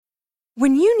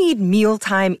When you need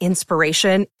mealtime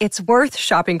inspiration, it's worth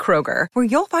shopping Kroger, where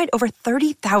you'll find over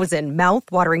 30,000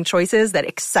 mouth-watering choices that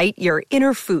excite your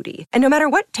inner foodie. And no matter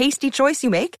what tasty choice you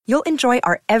make, you'll enjoy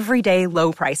our everyday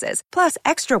low prices, plus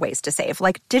extra ways to save,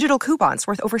 like digital coupons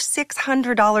worth over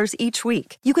 $600 each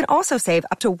week. You can also save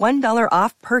up to $1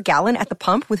 off per gallon at the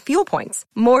pump with fuel points.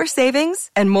 More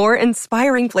savings and more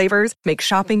inspiring flavors make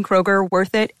shopping Kroger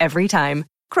worth it every time.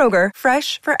 Kroger,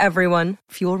 fresh for everyone.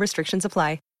 Fuel restrictions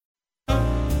apply.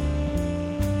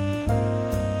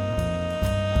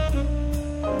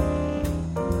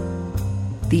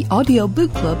 The Audio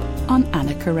Book Club on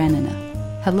Anna Karenina.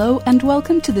 Hello and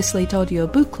welcome to the Slate Audio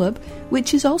Book Club,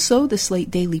 which is also the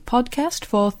Slate Daily podcast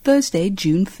for Thursday,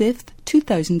 June 5th,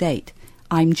 2008.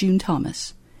 I'm June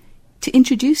Thomas. To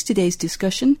introduce today's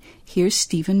discussion, here's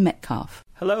Stephen Metcalf.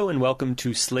 Hello and welcome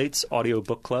to Slate's Audio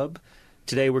Book Club.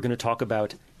 Today we're going to talk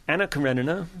about Anna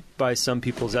Karenina, by some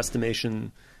people's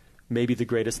estimation, maybe the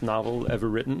greatest novel ever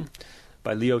written,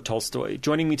 by Leo Tolstoy.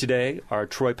 Joining me today are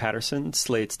Troy Patterson,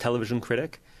 Slate's television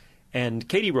critic, and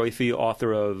Katie Roiphe,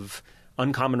 author of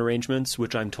Uncommon Arrangements,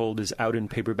 which I'm told is out in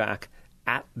paperback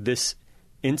at this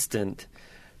instant.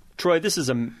 Troy, this is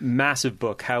a massive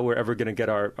book. How we're ever going to get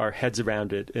our heads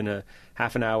around it in a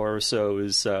half an hour or so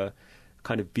is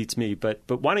kind of beats me. But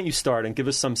why don't you start and give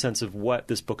us some sense of what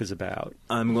this book is about?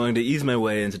 I'm going to ease my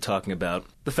way into talking about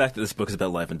the fact that this book is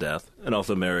about life and death, and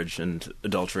also marriage and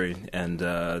adultery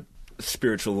and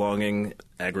spiritual longing,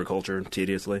 agriculture,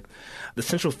 tediously. The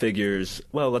central figures,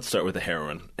 well, let's start with the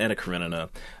heroine, Anna Karenina,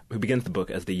 who begins the book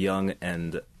as the young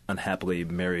and unhappily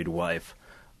married wife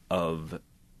of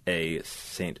a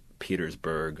St.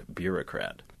 Petersburg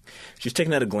bureaucrat. She's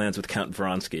taken at a glance with Count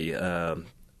Vronsky,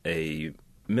 a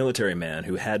military man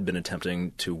who had been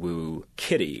attempting to woo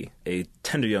Kitty, a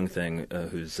tender young thing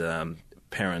whose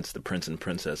parents, the prince and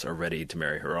princess, are ready to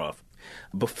marry her off.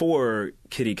 Before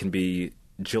Kitty can be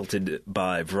jilted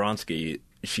by Vronsky,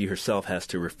 she herself has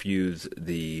to refuse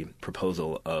the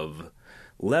proposal of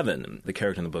Levin, the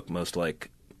character in the book most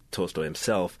like Tolstoy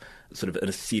himself, sort of an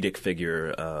ascetic figure,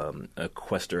 a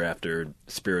quester after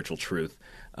spiritual truth,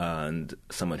 and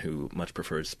someone who much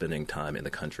prefers spending time in the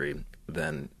country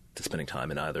than to spending time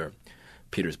in either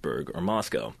Petersburg or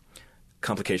Moscow.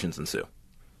 Complications ensue.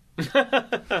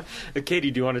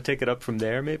 Katie, do you want to take it up from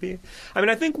there, maybe? I mean,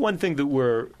 I think one thing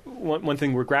we're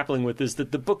grappling with is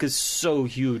that the book is so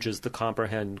huge as to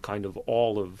comprehend kind of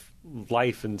all of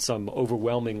life in some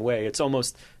overwhelming way. It's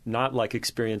almost not like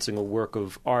experiencing a work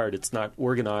of art. It's not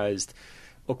organized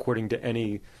according to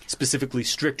any specifically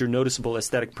strict or noticeable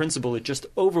aesthetic principle. It just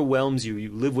overwhelms you.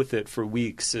 You live with it for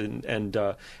weeks. And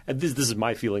this is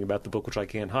my feeling about the book, which I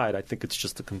can't hide. I think it's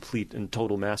just a complete and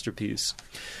total masterpiece.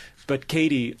 But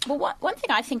Katie... Well, one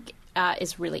thing I think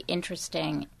is really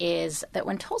interesting is that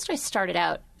when Tolstoy started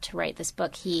out to write this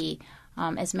book, he,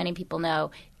 as many people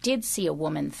know, did see a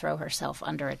woman throw herself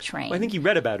under a train. Well, I think he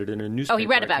read about it in a newspaper. Oh, he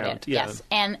read about account. it, Yeah. Yes.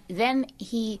 And then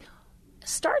he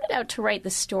started out to write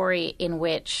the story in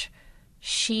which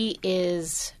she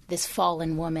is this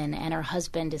fallen woman and her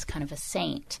husband is kind of a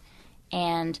saint.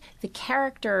 And the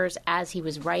characters, as he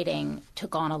was writing,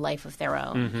 took on a life of their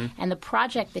own. Mm-hmm. And the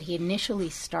project that he initially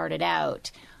started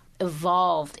out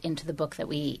evolved into the book that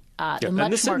we the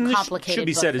much more complicated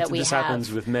book that we have. This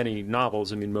happens with many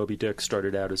novels. I mean, Moby Dick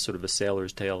started out as sort of a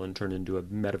sailor's tale and turned into a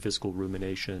metaphysical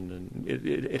rumination, and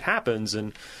it happens.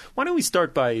 And why don't we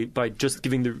start by just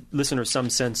giving the listener some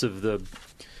sense of the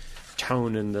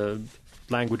tone and the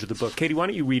language of the book. Katie, why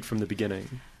don't you read from the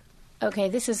beginning? Okay,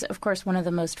 this is, of course, one of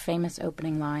the most famous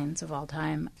opening lines of all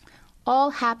time.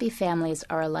 All happy families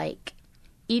are alike.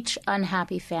 Each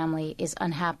unhappy family is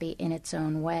unhappy in its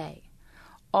own way.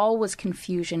 All was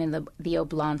confusion in the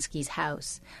Oblonskys'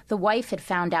 house. The wife had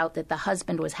found out that the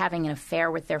husband was having an affair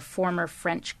with their former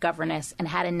French governess and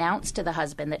had announced to the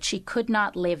husband that she could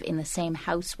not live in the same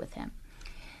house with him.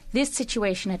 This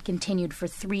situation had continued for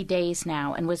 3 days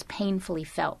now and was painfully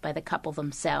felt by the couple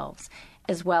themselves,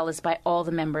 as well as by all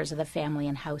the members of the family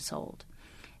and household.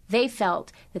 They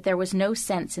felt that there was no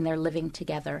sense in their living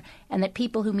together, and that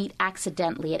people who meet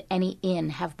accidentally at any inn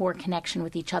have more connection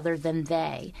with each other than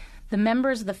they, the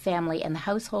members of the family and the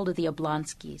household of the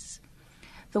Oblonskys.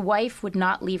 The wife would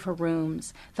not leave her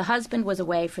rooms. The husband was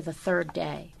away for the 3rd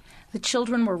day. The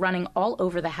children were running all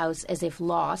over the house as if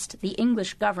lost. The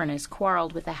English governess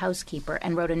quarreled with the housekeeper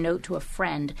and wrote a note to a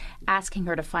friend asking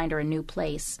her to find her a new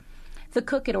place. The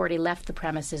cook had already left the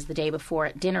premises the day before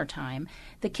at dinner time.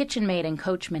 The kitchen maid and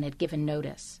coachman had given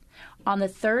notice. On the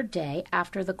 3rd day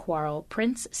after the quarrel,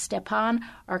 Prince Stepan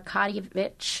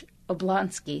Arkadyevitch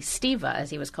Oblonsky, Stiva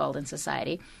as he was called in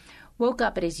society, woke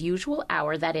up at his usual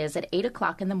hour, that is, at 8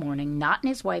 o'clock in the morning, not in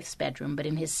his wife's bedroom, but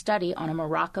in his study on a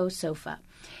Morocco sofa.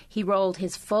 He rolled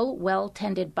his full,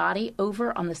 well-tended body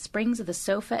over on the springs of the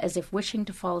sofa as if wishing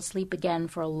to fall asleep again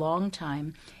for a long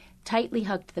time, tightly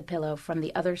hugged the pillow from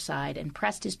the other side and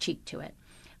pressed his cheek to it.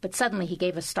 But suddenly he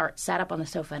gave a start, sat up on the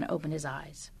sofa, and opened his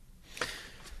eyes.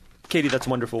 Katie, that's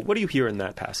wonderful. What do you hear in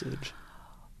that passage?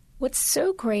 What's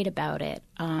so great about it,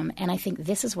 and I think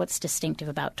this is what's distinctive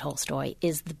about Tolstoy,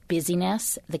 is the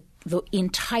busyness, the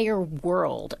entire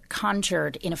world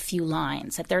conjured in a few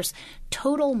lines, that there's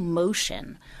total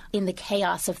motion in the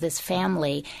chaos of this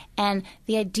family, and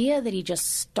the idea that he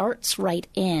just starts right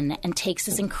in and takes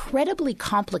this incredibly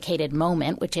complicated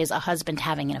moment, which is a husband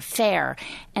having an affair,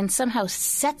 and somehow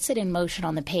sets it in motion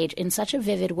on the page in such a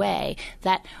vivid way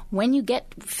that when you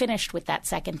get finished with that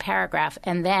second paragraph,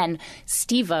 and then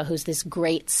Stiva, who's this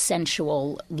great,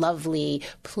 sensual, lovely,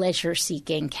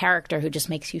 pleasure-seeking character who just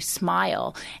makes you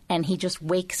smile, and he just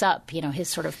wakes up, his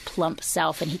sort of plump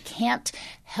self, and he can't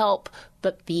help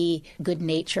but be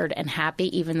good-natured and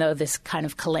happy, even though this kind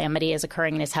of calamity is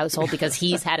occurring in his household because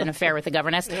he's had an affair with the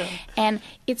governess. Yeah. And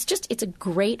it's a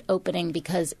great opening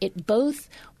because it both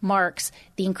marks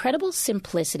the incredible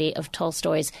simplicity of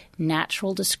Tolstoy's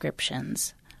natural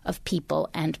descriptions of people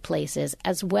and places,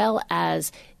 as well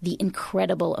as the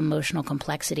incredible emotional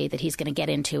complexity that he's going to get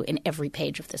into in every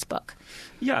page of this book.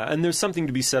 Yeah, and there's something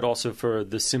to be said also for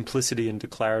the simplicity and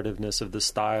declarativeness of the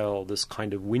style, this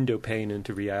kind of window pane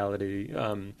into reality,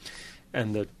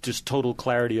 and the just total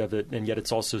clarity of it, and yet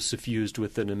it's also suffused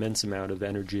with an immense amount of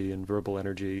energy and verbal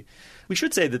energy. We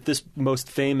should say that this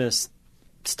most famous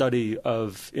study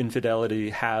of infidelity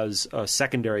has a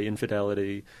secondary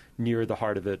infidelity near the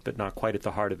heart of it, but not quite at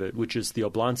the heart of it, which is the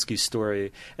Oblonsky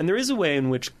story. And there is a way in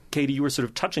which, Katie, you were sort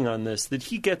of touching on this, that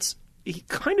he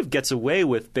kind of gets away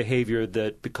with behavior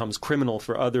that becomes criminal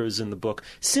for others in the book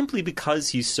simply because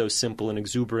he's so simple and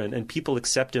exuberant and people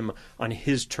accept him on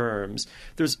his terms.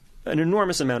 There's an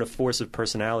enormous amount of force of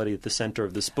personality at the center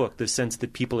of this book, the sense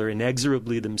that people are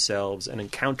inexorably themselves and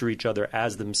encounter each other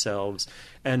as themselves,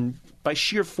 and by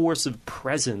sheer force of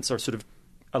presence are sort of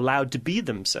allowed to be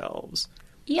themselves.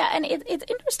 Yeah, and it's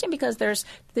interesting because there's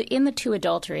in the two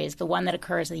adulteries, the one that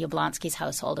occurs in the Oblonsky's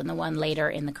household and the one later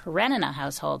in the Karenina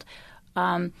household,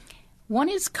 one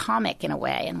is comic in a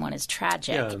way and one is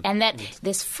tragic. Yeah. And that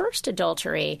this first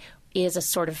adultery is a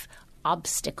sort of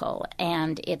obstacle,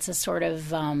 and it's a sort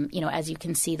of, as you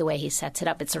can see the way he sets it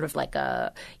up, it's sort of like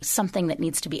something that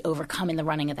needs to be overcome in the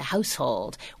running of the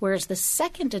household. Whereas the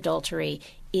second adultery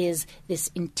is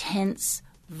this intense,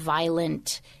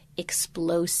 violent,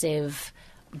 explosive,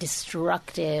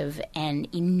 destructive, and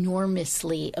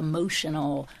enormously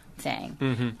emotional thing.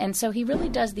 Mm-hmm. And so he really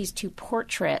does these two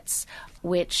portraits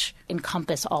which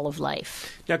encompass all of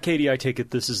life. Now, Katie, I take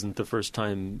it this isn't the first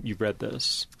time you've read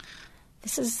this.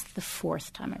 This is the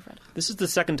fourth time I've read it. This is the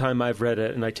second time I've read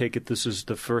it, and I take it this is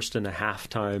the first and a half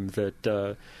time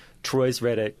that Troy's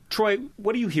read it. Troy,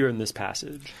 what do you hear in this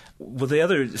passage? Well, the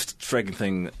other striking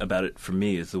thing about it for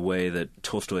me is the way that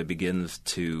Tolstoy begins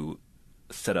to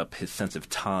set up his sense of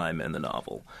time in the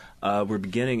novel. We're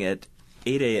beginning at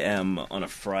 8 a.m. on a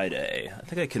Friday. I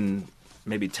think I can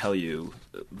maybe tell you,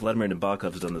 Vladimir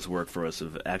Nabokov has done this work for us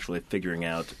of actually figuring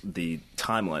out the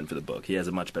timeline for the book. He has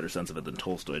a much better sense of it than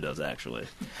Tolstoy does, actually.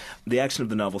 The action of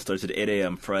the novel starts at 8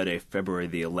 a.m. Friday, February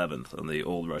the 11th on the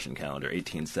old Russian calendar,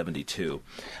 1872.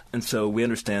 And so we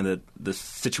understand that the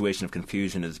situation of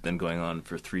confusion has been going on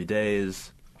for 3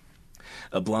 days.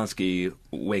 Oblonsky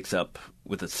wakes up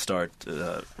with a start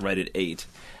right at 8.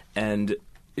 And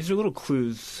these are little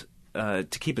clues to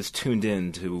keep us tuned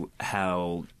in to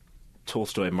how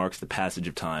Tolstoy marks the passage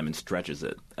of time and stretches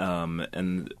it.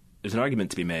 And there's an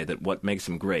argument to be made that what makes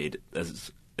him great,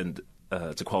 it's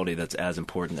a quality that's as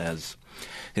important as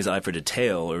his eye for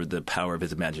detail or the power of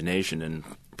his imagination and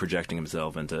projecting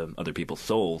himself into other people's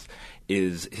souls,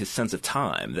 is his sense of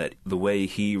time, that the way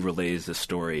he relays the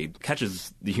story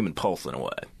catches the human pulse in a way.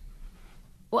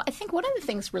 Well, I think one of the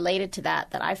things related to that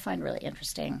I find really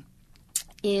interesting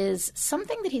is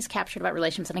something that he's captured about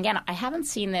relationships. And again, I haven't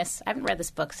read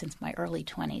this book since my early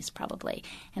 20s probably.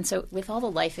 And so with all the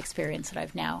life experience that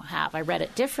I've now have, I read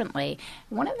it differently.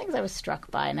 One of the things I was struck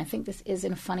by, and I think this is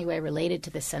in a funny way related to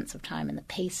the sense of time and the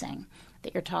pacing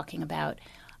that you're talking about,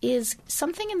 is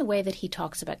something in the way that he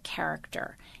talks about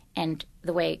character and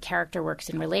the way character works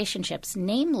in relationships,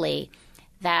 namely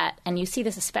that, and you see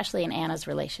this especially in Anna's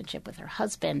relationship with her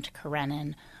husband,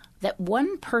 Karenin, that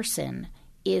one person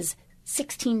is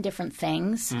 16 different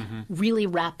things really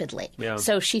rapidly. Yeah.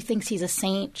 So she thinks he's a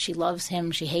saint. She loves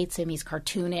him. She hates him. He's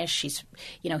cartoonish.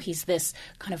 He's this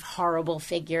kind of horrible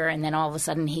figure. And then all of a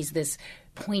sudden he's this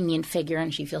poignant figure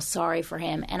and she feels sorry for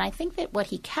him. And I think that what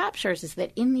he captures is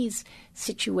that in these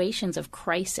situations of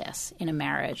crisis in a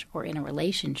marriage or in a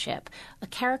relationship, a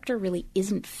character really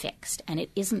isn't fixed and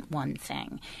it isn't one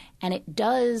thing. And it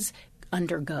does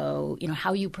undergo,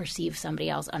 how you perceive somebody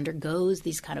else undergoes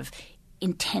these kind of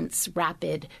intense,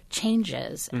 rapid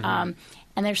changes.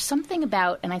 And there's something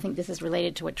about, and I think this is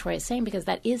related to what Troy is saying, because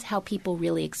that is how people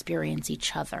really experience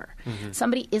each other.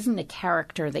 Somebody isn't a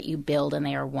character that you build and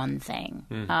they are one thing.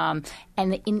 And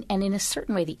in a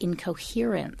certain way, the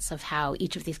incoherence of how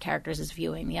each of these characters is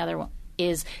viewing the other one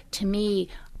is, to me,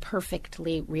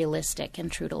 perfectly realistic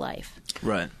and true to life.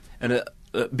 Right. And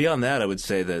beyond that, I would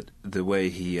say that the way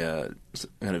he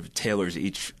kind of tailors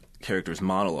each character's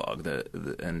monologue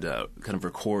and kind of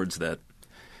records that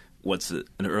what's an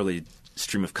early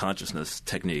stream of consciousness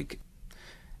technique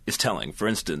is telling. For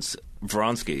instance,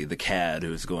 Vronsky, the cad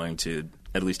who's going to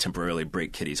at least temporarily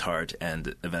break Kitty's heart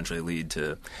and eventually lead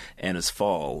to Anna's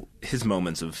fall, his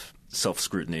moments of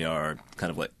self-scrutiny are kind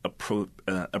of like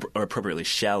are appropriately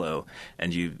shallow,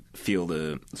 and you feel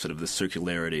the sort of the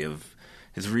circularity of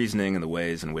his reasoning and the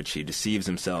ways in which he deceives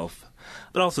himself,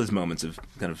 but also his moments of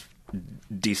kind of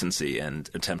decency and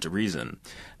attempt to reason.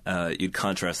 You'd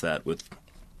contrast that with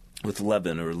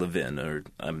Levin or Levin, or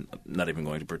I'm not even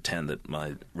going to pretend that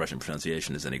my Russian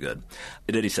pronunciation is any good.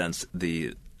 In any sense,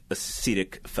 the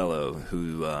ascetic fellow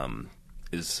who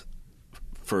is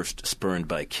first spurned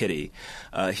by Kitty,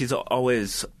 he's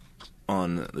always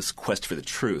on this quest for the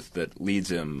truth that leads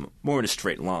him more in a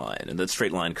straight line, and that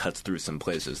straight line cuts through some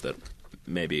places that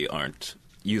maybe aren't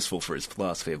useful for his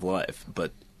philosophy of life,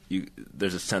 but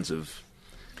there's a sense of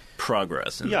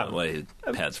progress in the way it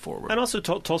pads forward. And also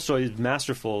Tolstoy is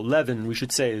masterful. Levin, we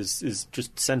should say, is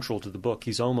just central to the book.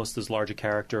 He's almost as large a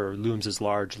character, or looms as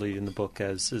largely in the book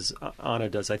as Anna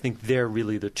does. I think they're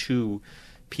really the two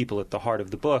people at the heart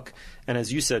of the book. And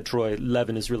as you said, Troy,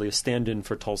 Levin is really a stand-in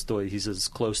for Tolstoy. He's as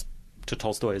close to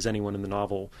Tolstoy as anyone in the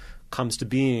novel comes to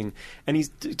being. And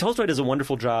Tolstoy does a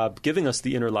wonderful job giving us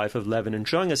the inner life of Levin and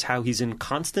showing us how he's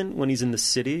inconstant when he's in the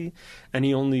city, and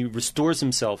he only restores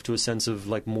himself to a sense of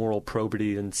like moral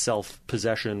probity and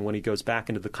self-possession when he goes back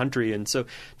into the country. And so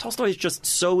Tolstoy is just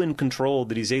so in control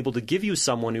that he's able to give you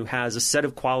someone who has a set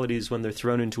of qualities when they're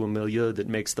thrown into a milieu that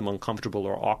makes them uncomfortable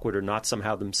or awkward or not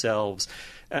somehow themselves.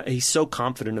 He's so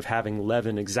confident of having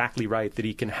Levin exactly right that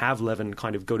he can have Levin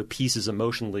kind of go to pieces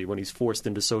emotionally when he's forced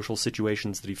into social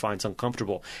situations that he finds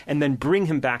uncomfortable, and then bring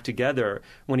him back together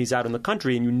when he's out in the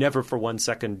country, and you never for one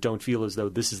second don't feel as though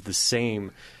this is the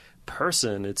same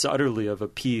person. It's utterly of a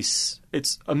piece.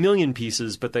 It's a million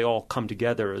pieces, but they all come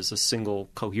together as a single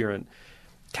coherent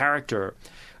character.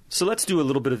 So let's do a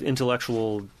little bit of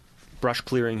intellectual brush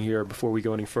clearing here before we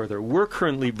go any further. We're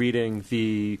currently reading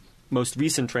the most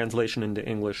recent translation into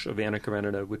English of Anna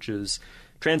Karenina, which is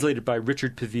translated by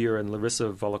Richard Pevere and Larissa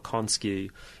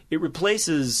Volokonsky. It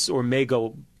replaces, or may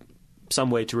go some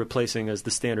way to replacing as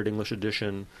the standard English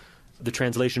edition, the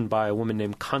translation by a woman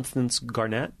named Constance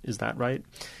Garnett. Is that right?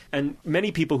 And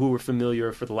many people who were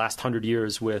familiar for the last 100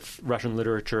 years with Russian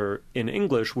literature in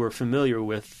English were familiar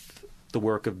with the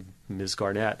work of Ms.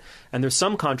 Garnett. And there's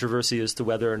some controversy as to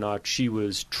whether or not she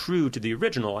was true to the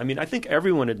original. I mean, I think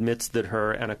everyone admits that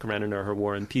her Anna Karenina, her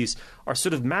War and Peace, are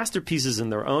sort of masterpieces in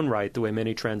their own right, the way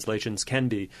many translations can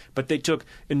be. But they took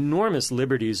enormous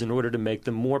liberties in order to make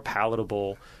them more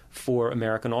palatable for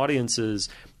American audiences.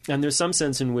 And there's some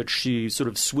sense in which she sort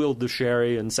of swilled the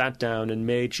sherry and sat down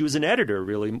and she was an editor,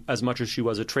 really, as much as she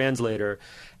was a translator.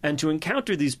 And to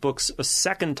encounter these books a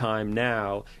second time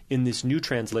now in these new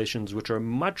translations, which are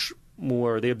much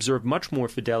more, they observe much more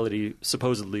fidelity,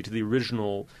 supposedly, to the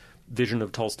original vision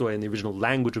of Tolstoy and the original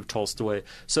language of Tolstoy.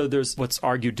 So there's what's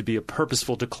argued to be a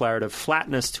purposeful declarative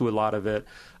flatness to a lot of it,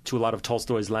 to a lot of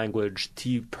Tolstoy's language.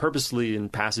 He purposely, in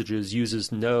passages,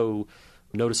 uses no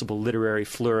noticeable literary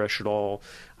flourish at all.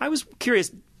 I was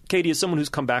curious, Katie, as someone who's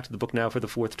come back to the book now for the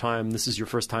fourth time, this is your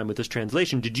first time with this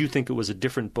translation, did you think it was a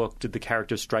different book? Did the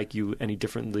characters strike you any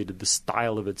differently? Did the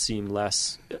style of it seem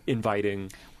less inviting?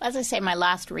 As I say, my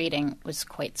last reading was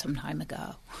quite some time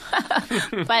ago.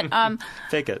 But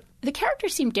Fake it. The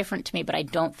characters seem different to me, but I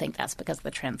don't think that's because of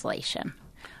the translation.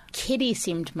 Kitty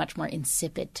seemed much more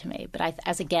insipid to me, but I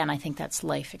think that's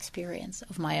life experience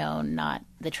of my own, not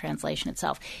the translation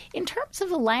itself. In terms of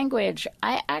the language,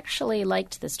 I actually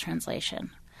liked this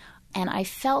translation, and I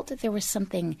felt that there was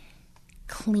something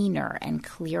cleaner and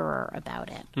clearer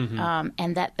about it.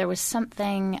 And that there was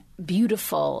something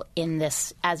beautiful in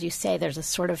this. As you say, there's a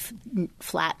sort of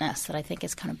flatness that I think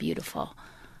is kind of beautiful.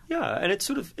 Yeah, and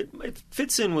it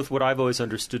fits in with what I've always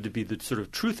understood to be the sort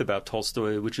of truth about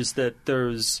Tolstoy, which is that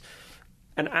there's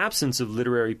an absence of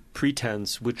literary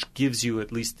pretense which gives you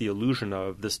at least the illusion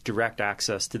of this direct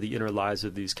access to the inner lives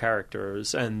of these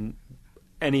characters, and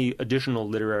any additional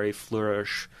literary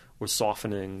flourish or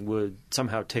softening would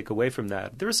somehow take away from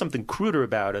that. There is something cruder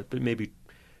about it, but maybe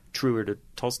truer to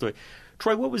Tolstoy.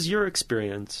 Troy, what was your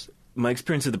experience? My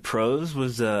experience of the prose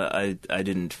was I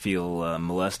didn't feel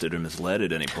molested or misled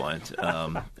at any point.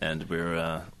 And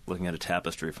we're looking at a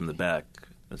tapestry from the back.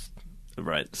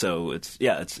 Right. So it's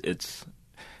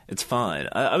fine.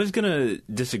 I was going to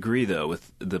disagree, though,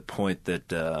 with the point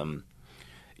that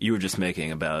you were just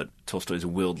making about Tolstoy's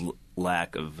willed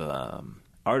lack of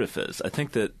artifice. I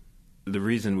think that the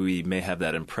reason we may have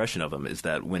that impression of him is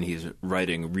that when he's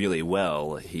writing really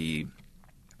well, he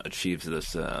achieves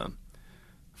this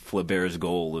Flaubert's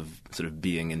goal of sort of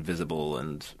being invisible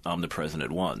and omnipresent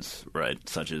at once, right?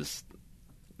 Such as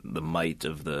the might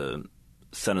of the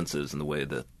sentences and the way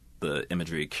that the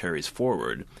imagery carries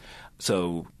forward.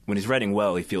 So when he's writing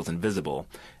well, he feels invisible.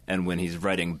 And when he's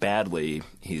writing badly,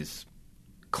 he's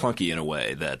clunky in a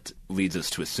way that leads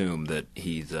us to assume that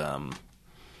he's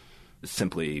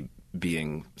simply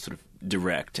being sort of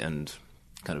direct and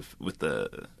kind of with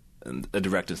a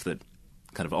directness that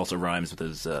kind of also rhymes with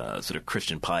his sort of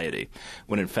Christian piety,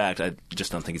 when in fact I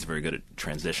just don't think he's very good at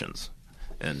transitions.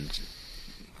 And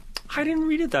I didn't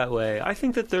read it that way. I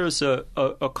think that there's a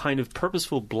kind of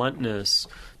purposeful bluntness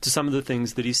to some of the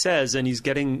things that he says, and he's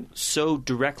getting so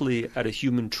directly at a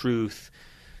human truth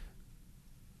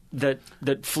that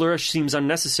flourish seems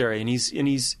unnecessary, and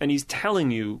he's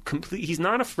telling you he's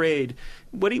not afraid.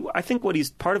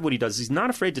 Part of what he does is he's not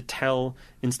afraid to tell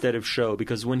instead of show,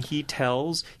 because when he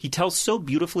tells so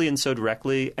beautifully and so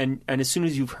directly, and as soon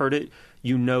as you've heard it,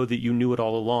 you know that you knew it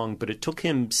all along, but it took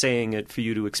him saying it for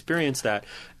you to experience that.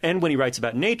 And when he writes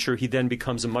about nature, he then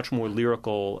becomes a much more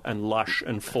lyrical and lush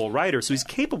and full writer. So he's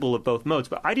capable of both modes.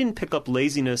 But I didn't pick up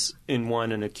laziness in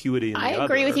one and acuity in the other. I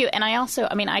agree with you. And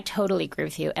I totally agree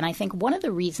with you. And I think one of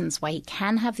the reasons why he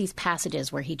can have these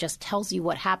passages where he just tells you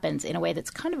what happens in a way that's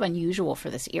kind of unusual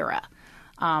for this era,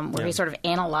 where he sort of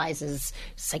analyzes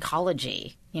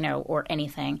psychology, or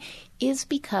anything, is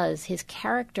because his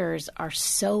characters are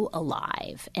so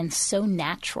alive and so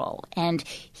natural, and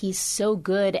he's so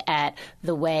good at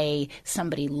the way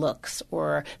somebody looks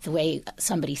or the way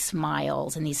somebody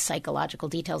smiles and these psychological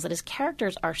details that his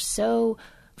characters are so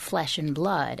flesh and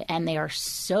blood, and they are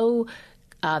so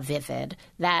vivid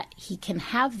that he can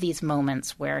have these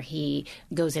moments where he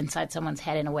goes inside someone's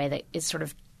head in a way that is sort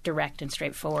of direct and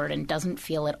straightforward and doesn't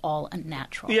feel at all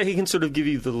unnatural. Yeah, he can sort of give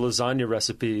you the lasagna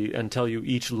recipe and tell you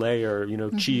each layer,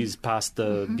 cheese,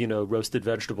 pasta, roasted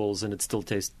vegetables, and it still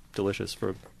tastes delicious,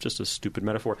 for just a stupid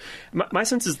metaphor. My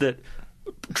sense is that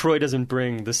Troy doesn't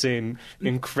bring the same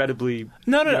incredibly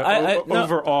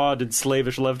overawed and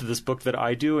slavish love to this book that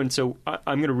I do, and so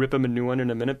I'm going to rip him a new one in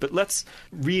a minute. But let's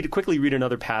quickly read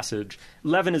another passage.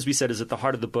 Levin, as we said, is at the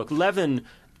heart of the book. Levin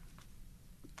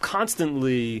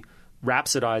constantly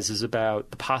rhapsodizes about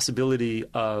the possibility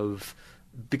of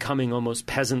becoming almost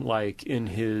peasant-like in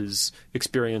his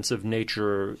experience of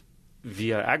nature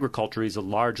via agriculture. He's a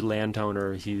large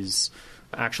landowner. He's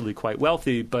actually quite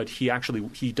wealthy, but he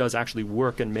does actually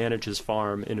work and manage his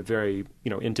farm in a very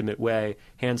intimate way,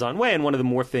 hands-on way. And one of the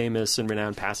more famous and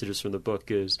renowned passages from the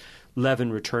book is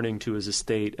Levin returning to his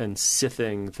estate and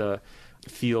scything the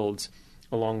fields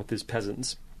along with his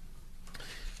peasants.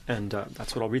 And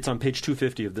that's what I'll read. It's on page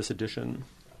 250 of this edition.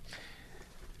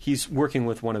 He's working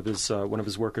with one of his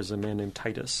workers, a man named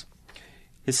Titus.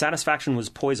 His satisfaction was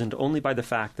poisoned only by the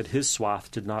fact that his swath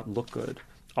did not look good.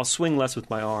 I'll swing less with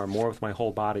my arm, more with my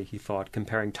whole body, he thought,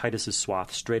 comparing Titus's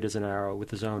swath, straight as an arrow,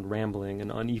 with his own rambling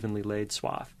and unevenly laid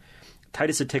swath.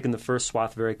 Titus had taken the first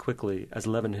swath very quickly, as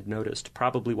Levin had noticed,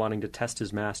 probably wanting to test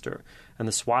his master, and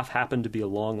the swath happened to be a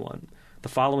long one. The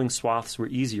following swaths were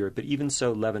easier, but even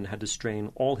so Levin had to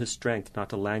strain all his strength not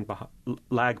to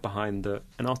lag behind the,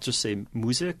 and I'll just say,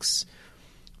 muzhiks.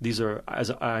 These are,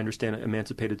 as I understand it,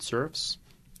 emancipated serfs.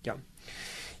 Yeah.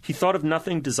 He thought of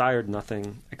nothing, desired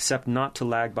nothing, except not to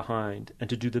lag behind, and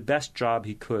to do the best job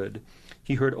he could.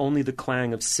 He heard only the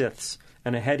clang of scythes,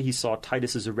 and ahead he saw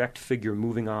Titus's erect figure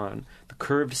moving on, the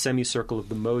curved semicircle of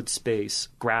the mowed space,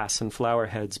 grass and flower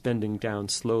heads bending down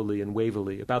slowly and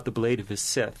wavily about the blade of his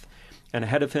scythe, and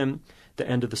ahead of him the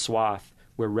end of the swath,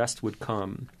 where rest would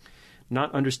come.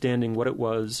 Not understanding what it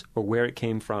was or where it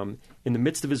came from, in the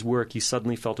midst of his work he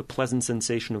suddenly felt a pleasant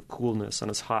sensation of coolness on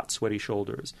his hot, sweaty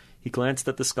shoulders. He glanced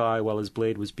at the sky while his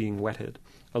blade was being wetted.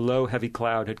 A low, heavy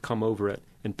cloud had come over it,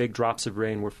 and big drops of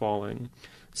rain were falling.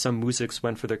 Some muzhiks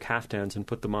went for their kaftans and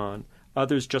put them on.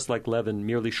 Others, just like Levin,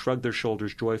 merely shrugged their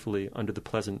shoulders joyfully under the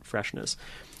pleasant freshness.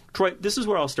 Troy, this is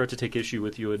where I'll start to take issue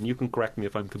with you, and you can correct me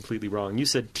if I'm completely wrong. You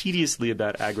said tediously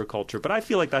about agriculture, but I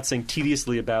feel like that's saying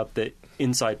tediously about the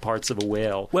inside parts of a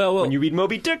whale. Well, when you read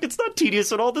Moby Dick, it's not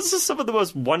tedious at all. This is some of the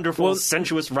most wonderful,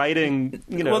 sensuous writing,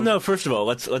 Well, no, first of all,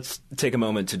 let's take a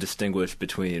moment to distinguish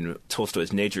between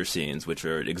Tolstoy's nature scenes, which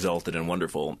are exalted and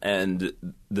wonderful, and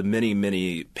the many,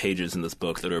 many pages in this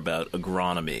book that are about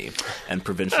agronomy and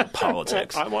provincial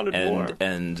politics. I wanted more.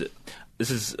 And this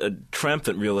is a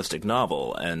triumphant realistic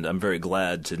novel, and I'm very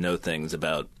glad to know things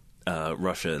about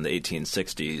Russia in the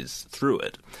 1860s through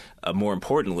it. More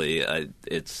importantly,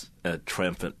 it's a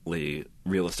triumphantly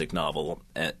realistic novel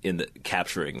in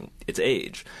capturing its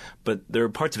age. But there are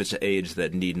parts of its age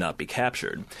that need not be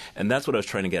captured. And that's what I was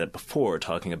trying to get at before,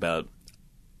 talking about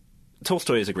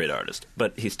Tolstoy is a great artist,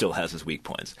 but he still has his weak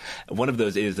points. One of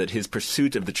those is that his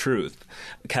pursuit of the truth,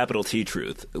 capital T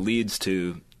truth, leads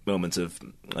to moments of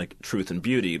like truth and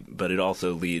beauty, but it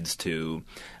also leads to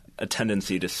a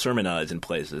tendency to sermonize in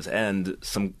places and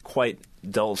some quite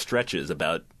dull stretches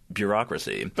about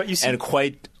bureaucracy, but you see,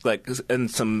 and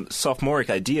some sophomoric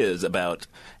ideas about,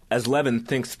 as Levin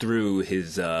thinks through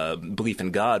his belief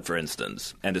in God, for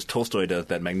instance, and as Tolstoy does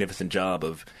that magnificent job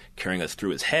of carrying us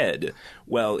through his head,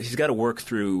 well, he's got to work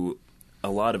through a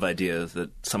lot of ideas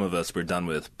that some of us were done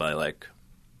with by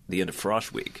the end of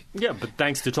Frost Week. Yeah, but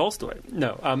thanks to Tolstoy.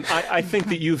 No, I think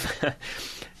that you've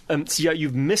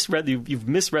you've misread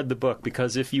the book,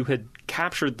 because if you had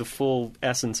captured the full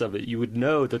essence of it, you would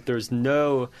know that there's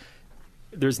no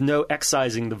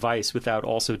excising the vice without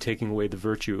also taking away the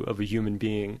virtue of a human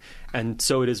being. And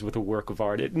so it is with a work of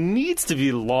art. It needs to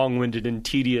be long-winded and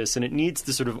tedious, and it needs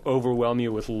to sort of overwhelm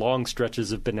you with long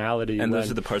stretches of banality. And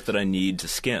those are the parts that I need to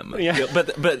skim. Yeah.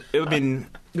 But I mean,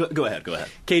 go ahead.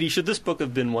 Katie, should this book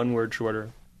have been one word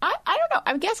shorter? I don't know.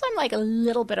 I guess I'm a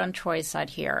little bit on Troy's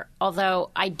side here, although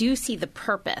I do see the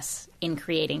purpose in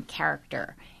creating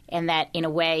character, and that in a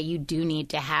way you do need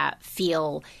to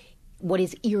feel what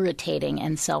is irritating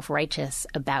and self-righteous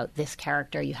about this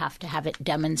character. You have to have it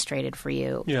demonstrated for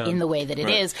you in the way that it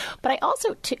is. But I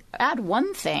also, to add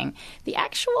one thing, the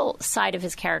actual side of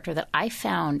his character that I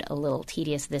found a little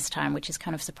tedious this time, which is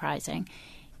kind of surprising,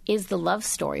 is the love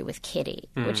story with Kitty,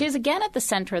 which is, again, at the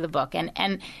center of the book.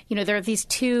 And there are these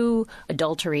two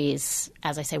adulteries,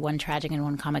 as I say, one tragic and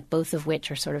one comic, both of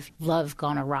which are sort of love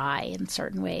gone awry in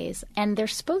certain ways. And they're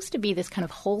supposed to be this kind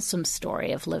of wholesome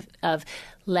story of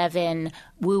Levin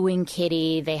wooing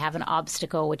Kitty. They have an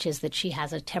obstacle, which is that she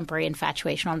has a temporary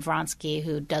infatuation on Vronsky,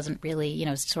 who doesn't really,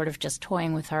 sort of just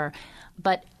toying with her.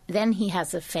 But then he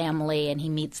has a family and he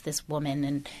meets this woman,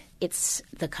 and it's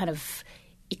the kind of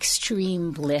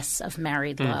extreme bliss of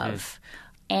married love.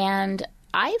 And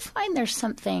I find there's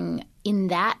something in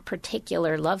that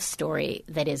particular love story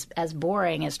that is as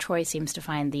boring as Troy seems to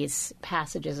find these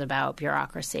passages about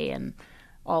bureaucracy and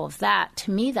all of that.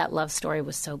 To me, that love story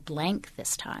was so blank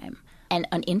this time and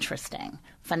uninteresting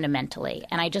fundamentally.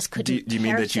 And I just couldn't Do you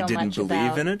mean that you didn't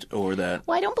believe in it, or that?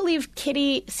 Well, I don't believe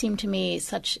Kitty seemed to me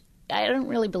I don't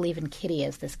really believe in Kitty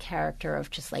as this character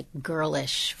of just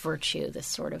girlish virtue, this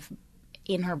sort of,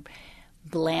 in her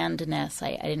blandness,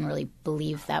 I didn't really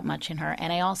believe that much in her.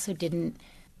 And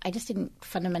I just didn't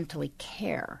fundamentally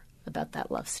care about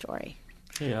that love story.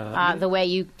 Yeah, the way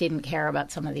you didn't care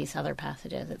about some of these other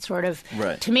passages. It's sort of,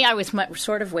 right. To me, I was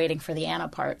sort of waiting for the Anna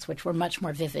parts, which were much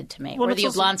more vivid to me, well, or the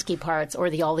Oblonsky parts, or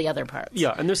all the other parts.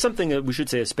 Yeah, and there's something that we should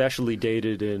say especially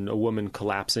dated in a woman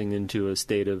collapsing into a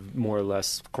state of more or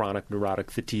less chronic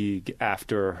neurotic fatigue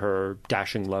after her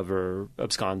dashing lover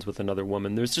absconds with another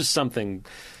woman. There's just something...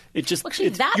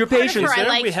 that your part patience. Of her I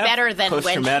liked better than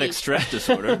post-traumatic stress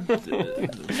disorder.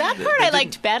 That part I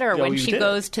liked better when she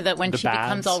goes to when she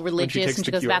becomes all religious and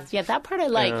she goes back. Yeah, that part I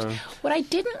liked. Yeah. What I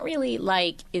didn't really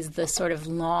like is the sort of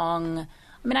long.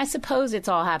 I mean, I suppose it's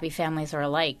all happy families are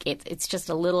alike. It's just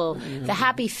a little the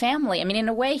happy family. I mean, in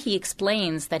a way, he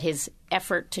explains that his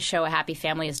effort to show a happy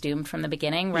family is doomed from the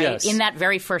beginning, right? Yes. In that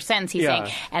very first sentence, he's saying,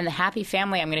 and the happy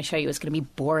family I'm going to show you is going to be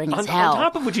boring as hell. On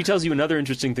top of which, he tells you another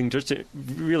interesting thing, just to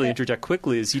really interject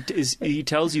quickly, is he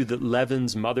tells you that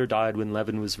Levin's mother died when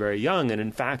Levin was very young, and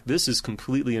in fact, this has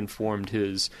completely informed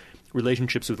his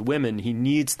relationships with women, he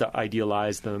needs to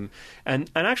idealize them. And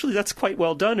actually that's quite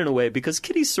well done in a way, because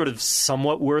Kitty's sort of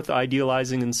somewhat worth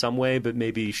idealizing in some way, but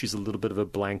maybe she's a little bit of a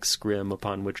blank scrim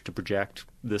upon which to project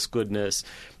this goodness.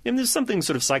 And there's something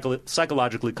sort of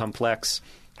psychologically complex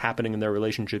happening in their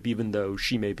relationship, even though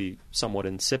she may be somewhat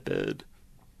insipid.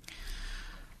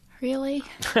 Really?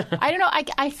 I don't know.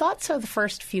 I thought so the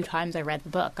first few times I read the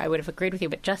book. I would have agreed with you.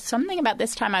 But just something about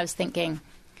this time I was thinking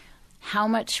how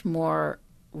much more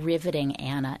riveting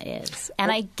Anna is.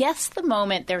 And I guess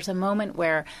there's a moment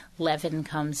where Levin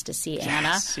comes to see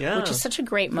Anna, which is such a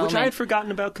great moment. Which I had forgotten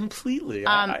about completely.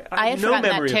 I had no forgotten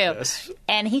memory that of too. this.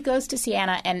 And he goes to see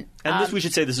Anna. And this, we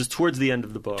should say, this is towards the end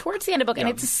of the book. Towards the end of the book. And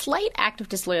it's a slight act of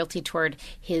disloyalty toward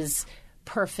his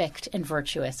perfect and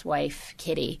virtuous wife,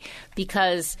 Kitty,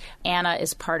 because Anna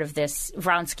is part of this.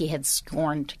 Vronsky had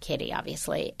scorned Kitty,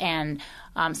 obviously. And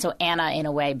so Anna, in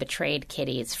a way, betrayed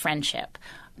Kitty's friendship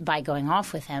by going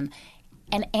off with him.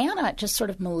 And Anna just sort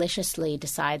of maliciously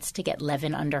decides to get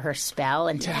Levin under her spell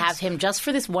and to have him just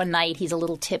for this one night. He's a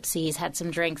little tipsy. He's had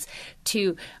some drinks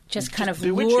to just kind of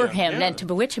lure him and to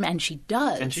bewitch him. And she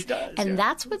does. And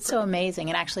that's what's so amazing.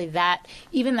 And actually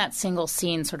even that single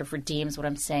scene sort of redeems what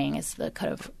I'm saying is the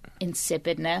kind of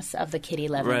insipidness of the Kitty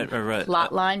Levin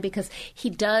plot line, because he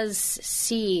does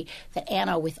see that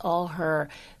Anna, with all her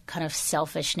kind of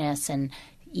selfishness and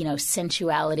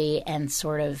sensuality and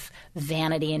sort of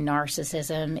vanity and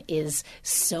narcissism, is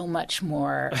so much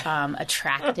more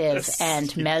attractive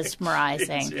and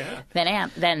mesmerizing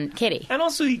than Kitty. And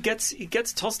also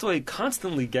Tolstoy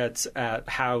constantly gets at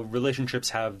how relationships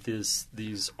have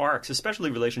these arcs,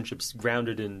 especially relationships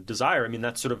grounded in desire. I mean,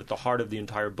 that's sort of at the heart of the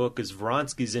entire book, is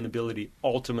Vronsky's inability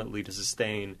ultimately to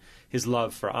sustain his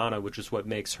love for Anna, which is what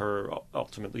makes her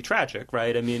ultimately tragic,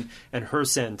 right? I mean, and her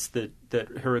sense that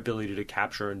her ability to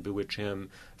capture and bewitch him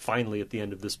finally at the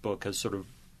end of this book has sort of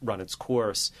run its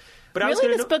course. But really,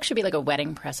 this book should be like a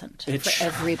wedding present for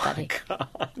everybody. Oh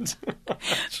my God.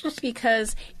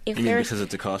 Because because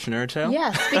it's a cautionary tale?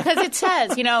 Yes, because it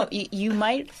says, you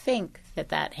might think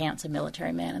that handsome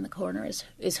military man in the corner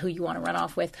is who you want to run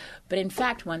off with, but in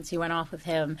fact, once you run off with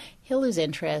him, he'll lose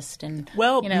interest, and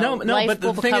life but the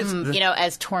will thing become is,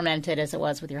 as tormented as it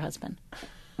was with your husband.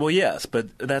 Well, yes,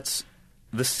 but that's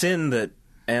the sin that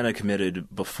Anna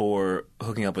committed before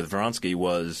hooking up with Vronsky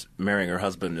was marrying her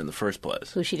husband in the first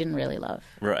place. Who she didn't really love.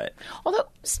 Right. Although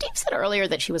Steve said earlier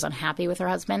that she was unhappy with her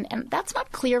husband, and that's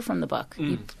not clear from the book.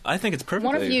 I think it's perfectly...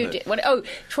 One of you did.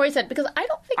 Troy said, because I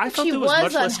don't think that she was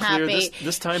much less unhappy. Clear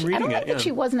this time reading I don't it. think that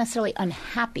she was necessarily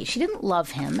unhappy. She didn't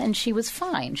love him, and she was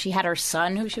fine. She had her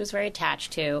son, who she was very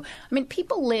attached to. I mean,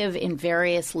 people live in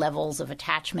various levels of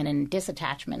attachment and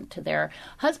disattachment to their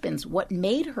husbands. What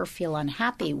made her feel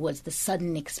unhappy was the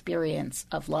sudden experience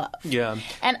of love. Yeah.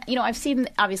 And, I've seen,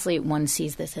 obviously, one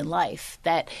sees this in life,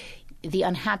 that the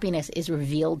unhappiness is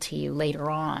revealed to you later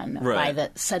on by the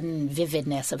sudden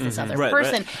vividness of this other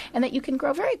person, and that you can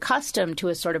grow very accustomed to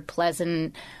a sort of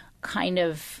pleasant, kind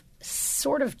of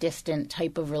sort of distant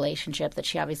type of relationship that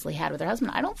she obviously had with her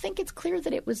husband. I don't think it's clear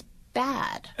that it was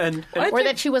bad or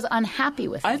that she was unhappy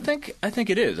with him. I think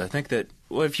it is. I think that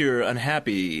if you're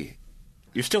unhappy,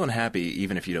 you're still unhappy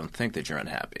even if you don't think that you're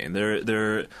unhappy. And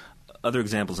there are other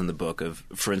examples in the book of,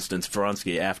 for instance,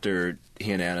 Vronsky, after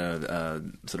he and Anna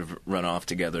sort of run off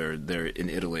together, they're in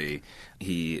Italy,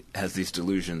 he has these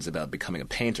delusions about becoming a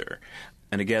painter.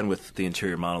 And again, with the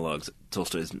interior monologues,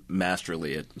 Tolstoy is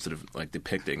masterly at sort of like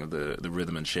depicting the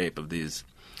rhythm and shape of these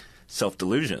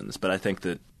self-delusions. But I think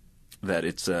that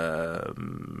it's a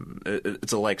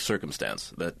like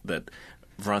circumstance, that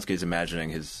Vronsky is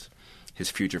imagining his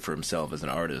future for himself as an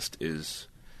artist is,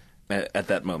 at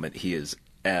that moment, he is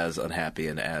as unhappy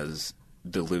and as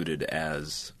deluded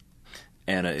as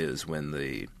Anna is when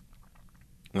the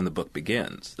book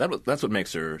begins. That's what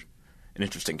makes her an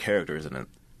interesting character, isn't it?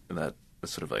 That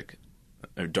sort of like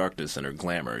her darkness and her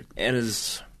glamour.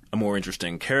 Anna's a more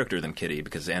interesting character than Kitty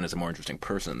because Anna's a more interesting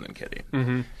person than Kitty.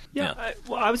 Mm-hmm. Yeah.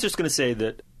 I was just going to say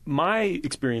that my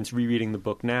experience rereading the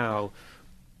book now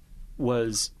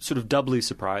was sort of doubly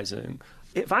surprising.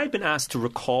 If I had been asked to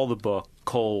recall the book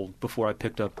cold before I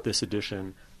picked up this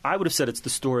edition, I would have said it's the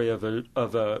story of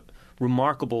a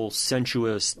remarkable,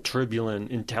 sensuous, turbulent,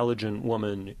 intelligent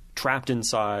woman trapped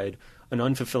inside an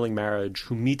unfulfilling marriage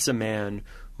who meets a man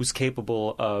who's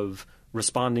capable of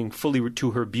responding fully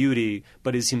to her beauty,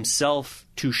 but is himself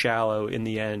too shallow in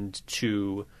the end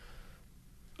to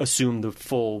assume the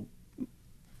full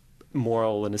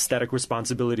moral and aesthetic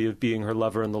responsibility of being her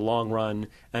lover in the long run.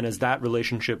 And as that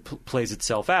relationship plays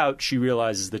itself out, she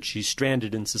realizes that she's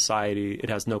stranded in society. It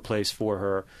has no place for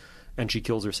her. and she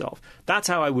kills herself. That's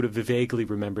how I would have vaguely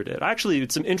remembered it. Actually,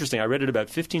 it's interesting. I read it about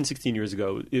 15, 16 years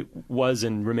ago. It was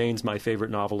and remains my favorite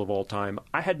novel of all time.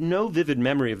 I had no vivid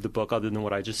memory of the book other than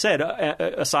what I just said,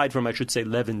 aside from, I should say,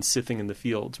 Levin's Scything in the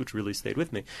Fields, which really stayed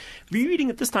with me. Rereading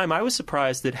it this time, I was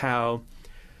surprised at how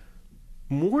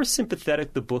more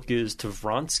sympathetic the book is to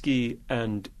Vronsky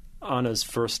and Anna's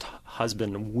first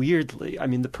husband, weirdly. I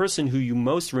mean, the person who you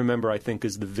most remember, I think,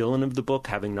 is the villain of the book,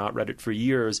 having not read it for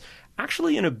years.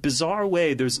 Actually, in a bizarre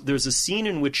way, there's a scene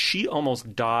in which she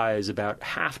almost dies about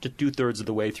half to two-thirds of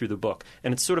the way through the book.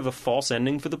 And it's sort of a false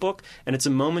ending for the book. And it's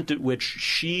a moment at which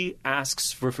she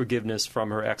asks for forgiveness from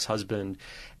her ex-husband.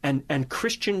 And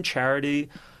Christian charity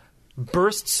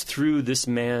bursts through this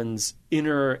man's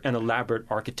inner and elaborate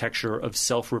architecture of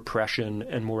self-repression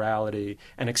and morality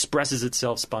and expresses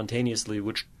itself spontaneously,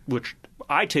 which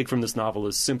I take from this novel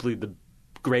as simply the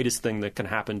greatest thing that can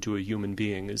happen to a human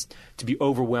being, is to be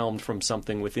overwhelmed from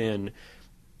something within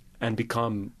and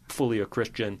become fully a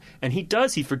Christian. And he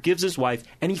does. He forgives his wife,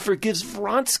 and he forgives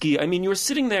Vronsky. I mean, you're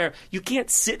sitting there. You can't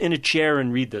sit in a chair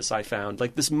and read this, I found.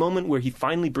 Like this moment where he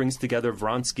finally brings together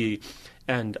Vronsky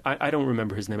and I don't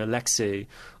remember his name, Alexei,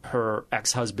 her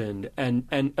ex-husband,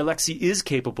 and Alexei is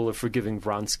capable of forgiving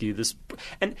Vronsky.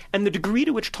 And the degree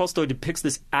to which Tolstoy depicts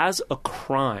this as a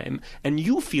crime, and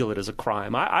you feel it as a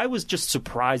crime. I was just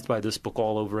surprised by this book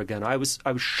all over again. I was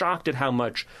shocked at how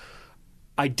much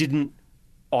I didn't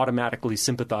automatically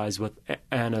sympathize with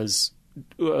Anna's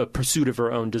pursuit of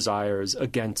her own desires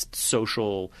against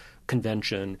social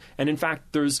convention. And in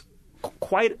fact, there's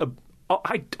quite a...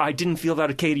 I didn't feel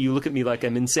that, Katie. You look at me like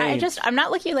I'm insane. I'm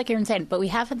not looking at you like you're insane, but we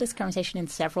have had this conversation in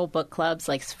several book clubs,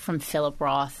 like from Philip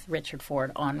Roth, Richard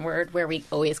Ford onward, where we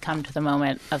always come to the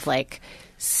moment of like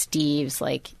Steve's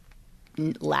like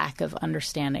lack of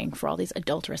understanding for all these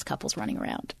adulterous couples running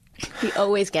around. We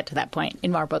always get to that point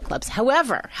in our book clubs.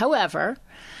 However,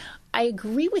 I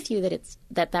agree with you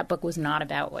that that book was not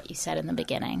about what you said in the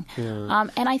beginning,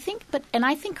 and I think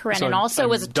Karenin also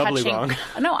was doubly touching. Wrong.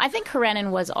 No, I think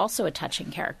Karenin was also a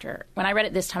touching character. When I read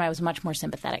it this time, I was much more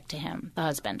sympathetic to him, the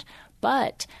husband.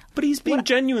 But he's being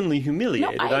genuinely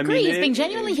humiliated. No, I agree. He's being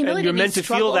genuinely humiliated. And you're meant to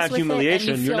feel that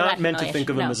humiliation. You're not meant humiliation. to think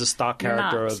of him as a stock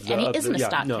character. And he isn't a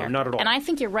stock character. No, not at all. And I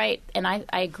think you're right. And I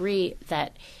agree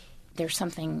that there's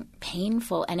something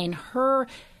painful. And in her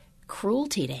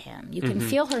cruelty to him. You can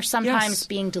feel her sometimes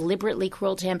being deliberately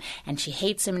cruel to him, and she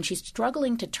hates him, and she's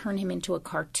struggling to turn him into a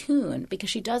cartoon because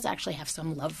she does actually have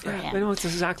some love for him. I know, it's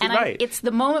exactly and right. It's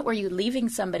the moment where you're leaving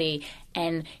somebody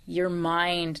and your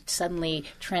mind suddenly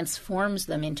transforms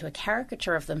them into a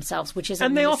caricature of themselves, which is a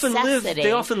necessity.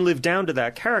 They often live down to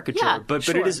that caricature. Yeah, but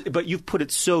sure. But you've put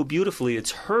it so beautifully.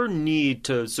 It's her need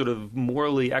to sort of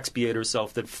morally expiate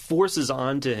herself that forces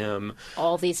onto him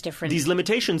all these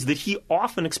limitations that he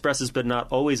often expresses but not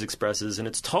always expresses. And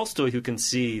it's Tolstoy who can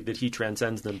see that he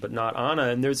transcends them, but not Anna.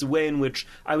 And there's a way in which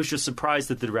I was just surprised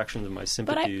at the direction of my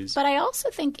sympathies. But I also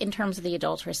think in terms of the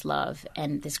adulterous love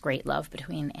and this great love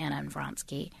between Anna and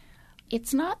Vronsky,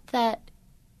 it's not that,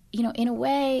 in a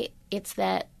way, it's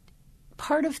that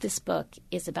part of this book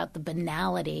is about the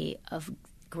banality of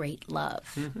great love.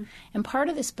 Mm-hmm. And part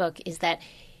of this book is that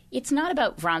it's not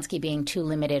about Vronsky being too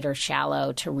limited or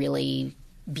shallow to really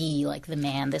be like the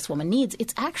man this woman needs.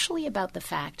 It's actually about the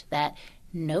fact that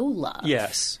no love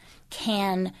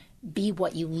can be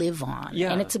what you live on.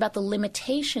 Yeah. And it's about the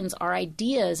limitations, our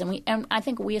ideas, and I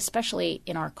think we especially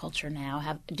in our culture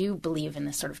now do believe in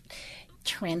this sort of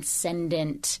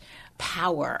transcendent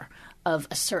power of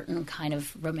a certain kind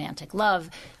of romantic love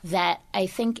that I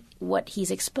think what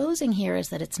he's exposing here is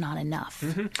that it's not enough.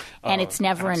 Mm-hmm. And it's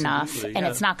never enough, and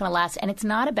it's not going to last. And it's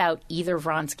not about either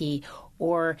Vronsky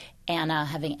or Anna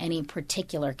having any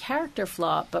particular character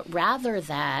flaw, but rather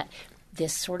that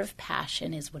this sort of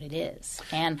passion is what it is.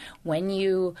 And when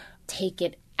you take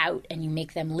it out and you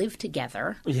make them live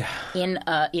together in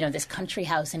this country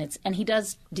house, and he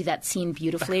does do that scene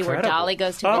beautifully. Incredible. Where Dolly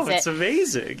goes to visit. Oh, it's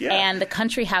amazing! Yeah, and the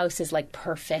country house is like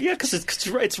perfect. Yeah, because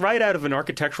it's right out of an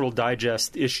Architectural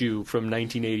Digest issue from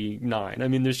 1989. I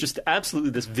mean, there's just absolutely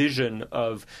this vision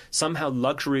of somehow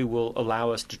luxury will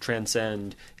allow us to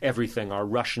transcend everything. Our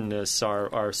Russianness,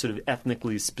 our sort of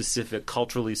ethnically specific,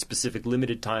 culturally specific,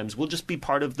 limited times will just be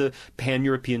part of the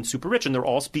pan-European super rich, and they're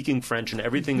all speaking French, and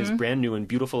everything is brand new and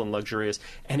beautiful and luxurious,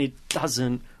 and it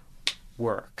doesn't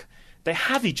work. They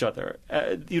have each other.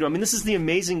 This is the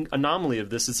amazing anomaly of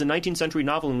this. It's a 19th century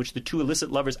novel in which the two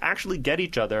illicit lovers actually get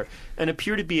each other and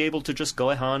appear to be able to just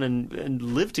go on and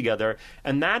live together,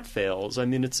 and that fails. I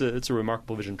mean, it's a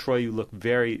remarkable vision. Troy, you look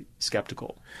very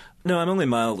skeptical. No, I'm only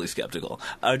mildly skeptical.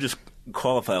 I would just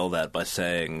qualify all that by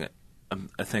saying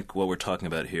I think what we're talking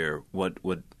about here, what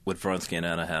Vronsky and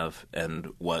Anna have, and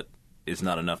what is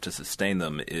not enough to sustain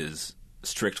them, is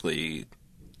strictly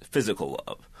physical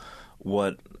love.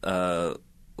 What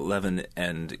Levin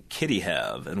and Kitty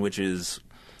have, and which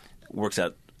works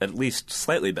out at least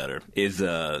slightly better, is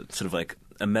sort of like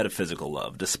a metaphysical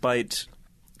love. Despite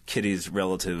Kitty's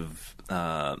relative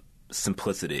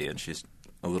simplicity, and she's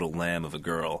a little lamb of a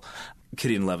girl,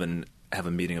 Kitty and Levin have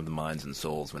a meeting of the minds and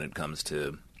souls when it comes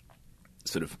to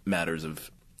sort of matters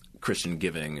of Christian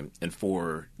giving and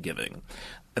forgiving.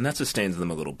 And that sustains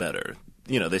them a little better.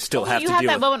 You know, they still have to deal with... You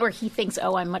have that moment where he thinks,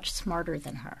 I'm much smarter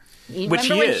than her. Which Remember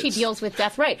he when is. she deals with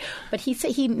death? Right. But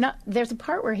there's a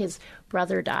part where his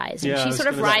brother dies, and Yeah, I she was sort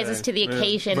of gonna rises say, to the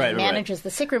occasion Right, and right. manages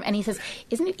the sick room. And he says,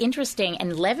 isn't it interesting?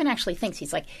 And Levin actually thinks,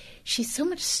 he's like, she's so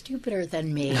much stupider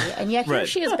than me, and yet here Right.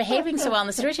 she is behaving so well in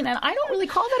the situation. And I don't really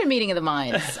call that a meeting of the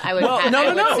minds. I would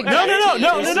I would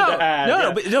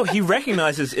suggest. No. He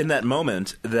recognizes in that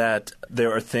moment that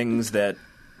there are things that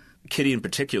Kitty in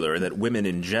particular, that women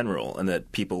in general, and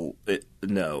that people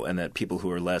know, and that people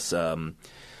who are less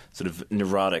sort of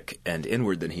neurotic and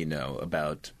inward than he know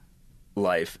about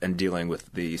life and dealing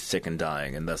with the sick and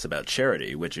dying, and thus about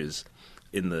charity, which is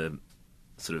in the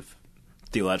sort of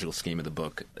theological scheme of the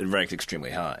book, it ranks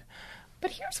extremely high.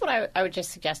 But here's what I would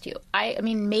just suggest to you. I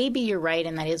mean, maybe you're right,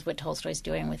 and that is what Tolstoy's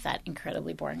doing with that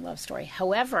incredibly boring love story.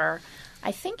 However,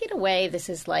 I think in a way this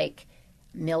is like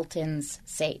Milton's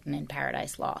Satan in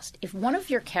Paradise Lost. If one of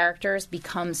your characters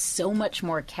becomes so much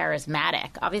more charismatic,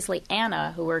 obviously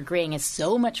Anna, who we're agreeing is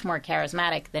so much more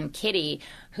charismatic than Kitty,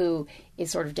 who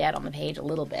is sort of dead on the page a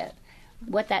little bit.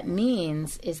 What that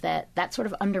means is that sort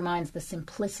of undermines the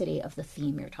simplicity of the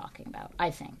theme you're talking about,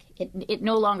 I think. It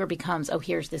no longer becomes,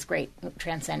 here's this great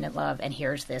transcendent love, and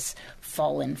here's this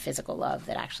fallen physical love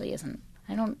that actually isn't.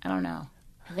 I don't know.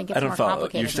 I think it's more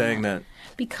complicated. You're saying that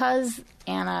because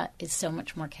Anna is so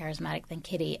much more charismatic than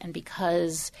Kitty, and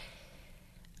because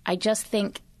I just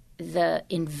think the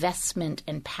investment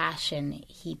and passion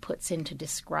he puts into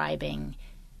describing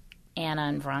Anna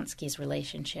and Vronsky's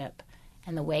relationship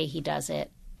and the way he does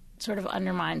it sort of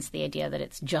undermines the idea that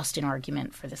it's just an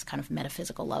argument for this kind of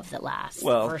metaphysical love that lasts.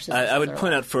 Well, versus I would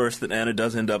point love. out first that Anna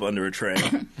does end up under a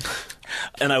train.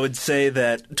 And I would say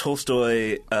that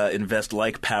Tolstoy invests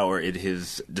like power in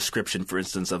his description, for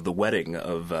instance, of the wedding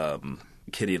of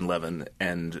Kitty and Levin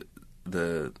and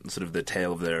the sort of the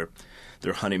tale of their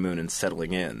honeymoon and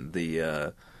settling in.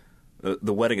 The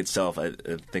wedding itself, I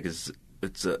think,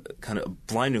 it's a kind of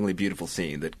blindingly beautiful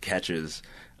scene that catches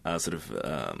sort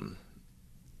of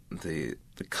the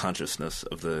consciousness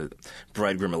of the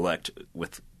bridegroom-elect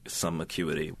with some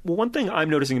acuity. Well, one thing I'm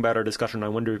noticing about our discussion, I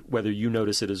wonder whether you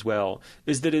notice it as well,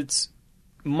 is that it's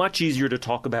much easier to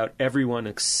talk about everyone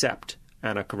except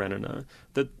Anna Karenina.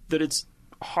 That it's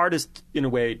hardest, in a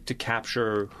way, to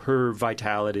capture her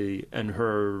vitality and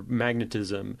her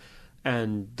magnetism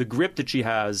and the grip that she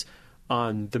has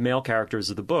on the male characters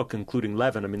of the book, including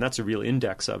Levin. I mean, that's a real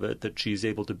index of it, that she's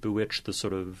able to bewitch the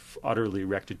sort of utterly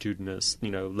rectitudinous,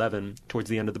 Levin towards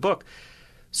the end of the book.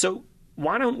 So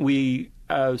why don't we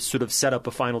sort of set up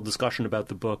a final discussion about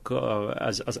the book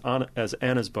as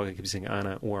Anna's book. I keep saying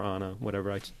Anna or Anna,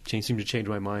 whatever. I seem to change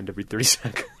my mind every 30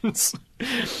 seconds.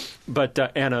 But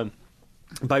Anna,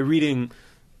 by reading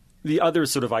the other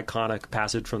sort of iconic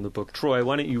passage from the book, Troy,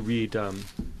 why don't you read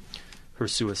her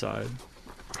suicide?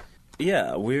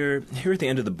 Yeah, we're here at the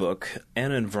end of the book.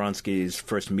 Anna and Vronsky's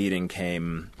first meeting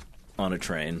came on a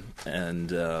train, and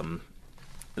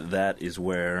that is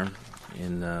where,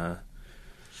 in a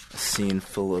scene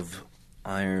full of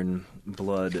iron,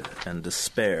 blood, and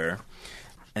despair,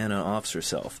 Anna offs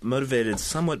herself, motivated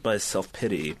somewhat by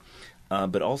self-pity,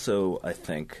 but also, I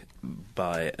think,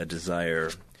 by a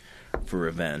desire for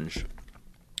revenge.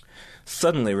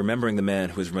 Suddenly, remembering the man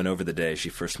who was run over the day she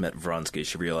first met Vronsky,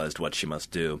 she realized what she must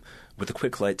do. With a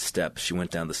quick, light step, she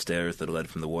went down the stairs that led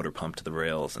from the water pump to the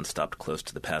rails and stopped close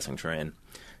to the passing train.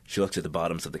 She looked at the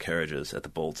bottoms of the carriages, at the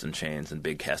bolts and chains and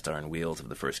big cast-iron wheels of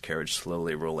the first carriage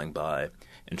slowly rolling by,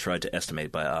 and tried to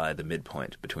estimate by eye the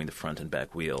midpoint between the front and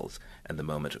back wheels and the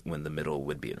moment when the middle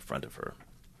would be in front of her.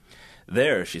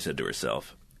 There, she said to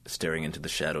herself, staring into the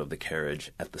shadow of the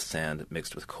carriage at the sand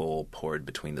mixed with coal poured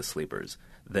between the sleepers.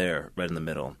 There, right in the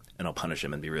middle, and I'll punish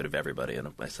him and be rid of everybody and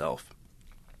of myself.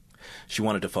 She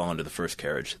wanted to fall into the first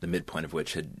carriage, the midpoint of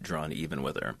which had drawn even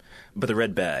with her. But the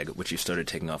red bag, which she started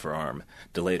taking off her arm,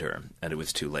 delayed her, and it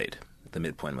was too late. The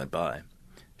midpoint went by.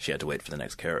 She had to wait for the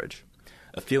next carriage.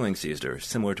 A feeling seized her,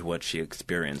 similar to what she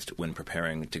experienced when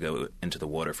preparing to go into the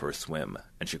water for a swim,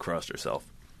 and she crossed herself.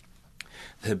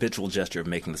 The habitual gesture of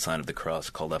making the sign of the cross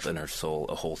called up in her soul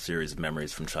a whole series of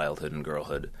memories from childhood and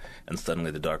girlhood, and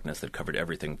suddenly the darkness that covered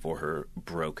everything for her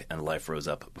broke, and life rose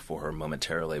up before her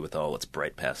momentarily with all its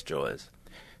bright past joys.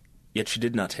 Yet she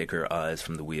did not take her eyes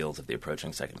from the wheels of the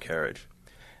approaching second carriage.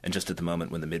 And just at the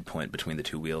moment when the midpoint between the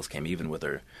two wheels came even with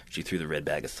her, she threw the red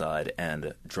bag aside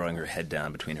and, drawing her head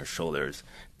down between her shoulders,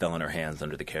 fell on her hands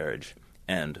under the carriage,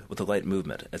 and, with a light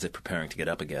movement, as if preparing to get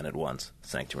up again at once,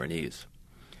 sank to her knees.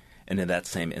 And in that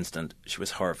same instant, she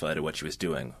was horrified at what she was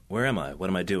doing. Where am I? What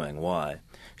am I doing? Why?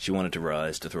 She wanted to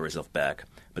rise, to throw herself back,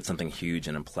 but something huge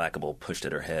and implacable pushed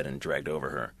at her head and dragged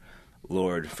over her.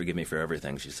 "Lord, forgive me for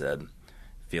everything," she said,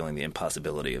 feeling the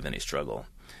impossibility of any struggle.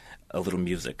 A little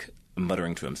music,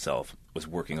 muttering to himself, was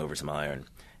working over some iron,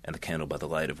 and the candle by the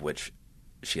light of which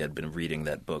she had been reading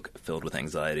that book, filled with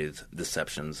anxieties,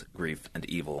 deceptions, grief, and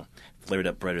evil, flared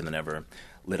up brighter than ever,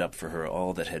 lit up for her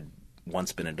all that had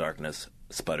once been in darkness,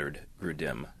 sputtered, grew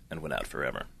dim, and went out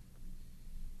forever.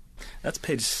 That's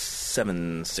page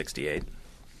 768.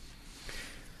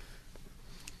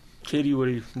 Katie, what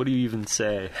do you even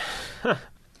say?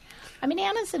 I mean,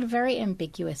 Anna's a very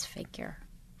ambiguous figure,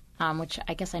 which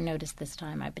I guess I noticed this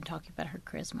time. I've been talking about her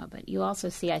charisma, but you also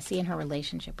I see in her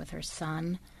relationship with her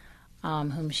son,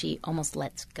 whom she almost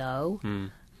lets go.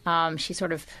 She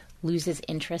sort of loses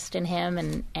interest in him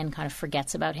and kind of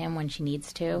forgets about him when she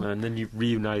needs to. And then he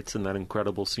reunites in that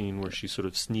incredible scene where she sort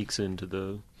of sneaks into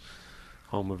the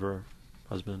home of her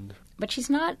husband. But she's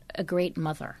not a great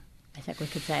mother, I think we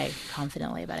could say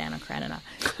confidently about Anna Karenina.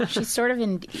 She's sort of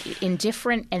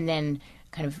indifferent and then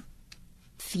kind of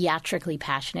theatrically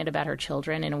passionate about her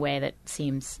children in a way that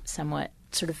seems somewhat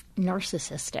sort of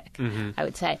narcissistic, I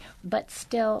would say. But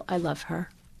still, I love her.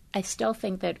 I still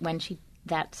think that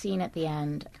that scene at the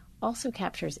end also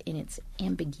captures in its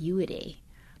ambiguity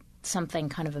something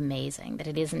kind of amazing, that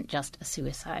it isn't just a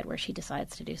suicide where she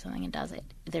decides to do something and does it.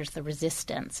 There's the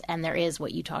resistance, and there is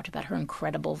what you talked about, her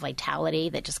incredible vitality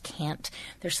that just can't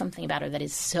 – there's something about her that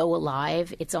is so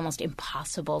alive, it's almost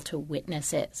impossible to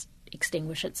witness it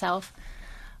extinguish itself.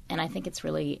 And I think it's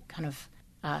really kind of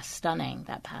stunning,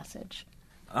 that passage.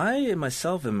 I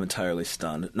myself am entirely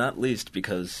stunned, not least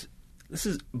because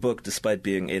this book, despite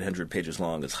being 800 pages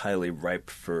long, is highly ripe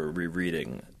for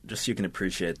rereading, just so you can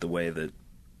appreciate the way that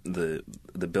the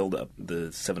build-up,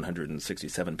 the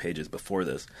 767 pages before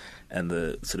this, and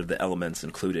the sort of the elements,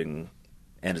 including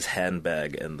Anna's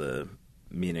handbag and the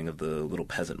meaning of the little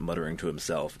peasant muttering to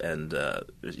himself, and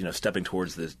stepping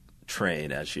towards the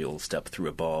train as she'll step through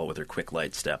a ball with her quick,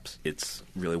 light steps. It's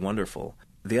really wonderful.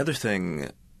 The other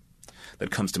thing that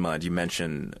comes to mind, you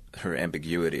mentioned her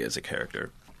ambiguity as a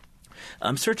character.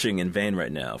 I'm searching in vain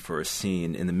right now for a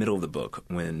scene in the middle of the book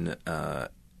when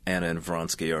Anna and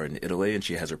Vronsky are in Italy and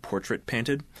she has her portrait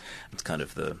painted. It's kind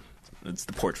of the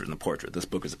portrait in the portrait. This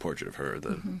book is a portrait of her.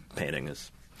 The painting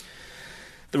is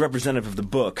the representative of the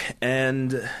book.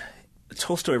 And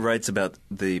Tolstoy writes about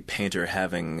the painter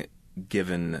having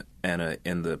given Anna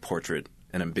in the portrait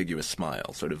an ambiguous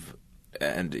smile, sort of,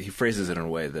 and he phrases it in a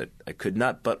way that I could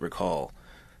not but recall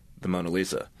the Mona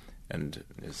Lisa and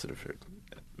his sort of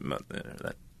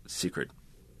that secret,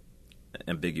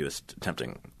 ambiguous,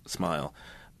 tempting smile,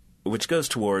 which goes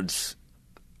towards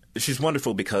she's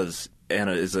wonderful because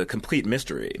Anna is a complete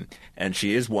mystery, and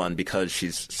she is one because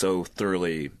she's so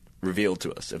thoroughly revealed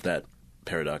to us, if that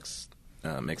paradox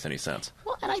makes any sense.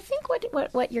 Well, and I think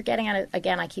what you're getting at,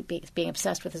 again, I keep being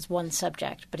obsessed with is one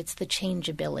subject, but it's the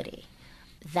changeability,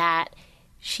 that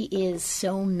she is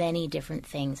so many different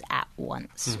things at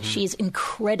once. She's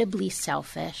incredibly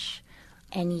selfish,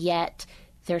 and yet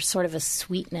there's sort of a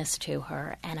sweetness to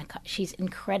her, and she's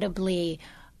incredibly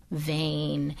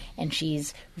vain, and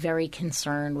she's very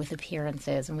concerned with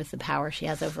appearances and with the power she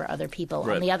has over other people.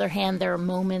 Right. On the other hand, there are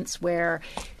moments where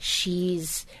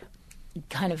she's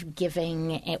kind of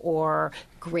giving or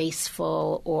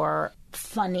graceful or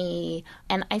funny,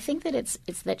 and I think that it's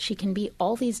that she can be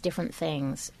all these different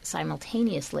things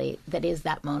simultaneously. That is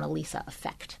that Mona Lisa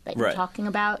effect that you're talking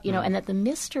about, and that the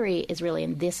mystery is really,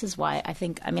 and this is why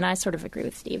I sort of agree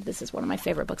with Steve. This is one of my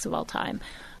favorite books of all time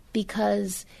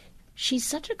because she's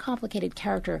such a complicated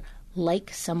character,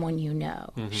 like someone you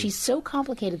know. She's so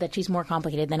complicated that she's more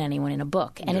complicated than anyone in a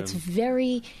book. And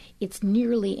it's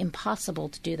nearly impossible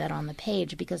to do that on the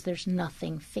page because there's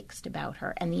nothing fixed about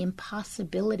her. And the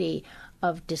impossibility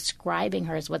of describing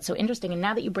her is what's so interesting. And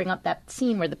now that you bring up that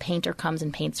scene where the painter comes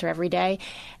and paints her every day,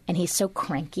 and he's so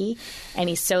cranky, and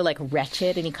he's so,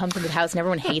 wretched, and he comes into the house and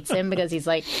everyone hates him because he's,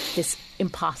 this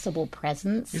impossible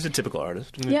presence. He's a typical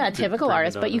artist. Yeah, a typical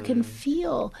artist. But you can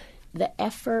feel the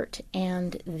effort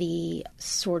and the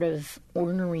sort of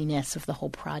orneriness of the whole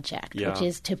project, which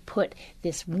is to put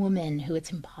this woman who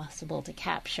it's impossible to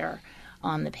capture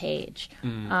on the page.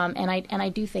 And I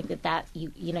do think that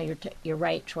you're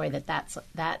right, Troy,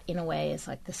 that in a way is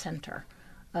like the center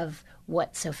of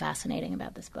what's so fascinating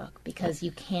about this book, because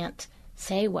you can't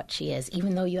say what she is,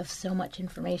 even though you have so much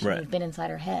information. Right. You've been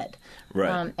inside her head.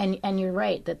 Right. And you're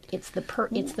right that it's the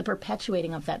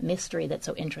perpetuating of that mystery that's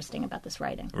so interesting about this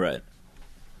writing. Right.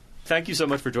 Thank you so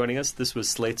much for joining us. This was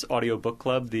Slate's Audio Book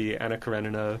Club, the Anna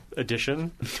Karenina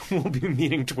edition. We'll be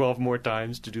meeting 12 more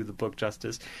times to do the book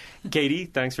justice. Katie,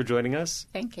 thanks for joining us.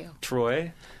 Thank you.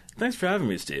 Troy. Thanks for having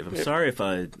me, Steve. I'm sorry if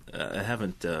I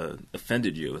haven't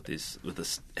offended you with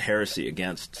this heresy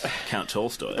against Count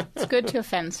Tolstoy. It's good to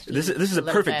offend Steve. This is a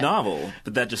perfect bit. novel,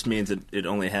 but that just means it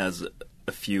only has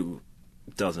a few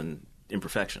dozen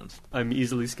imperfections. I'm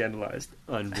easily scandalized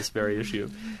on this very issue.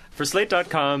 For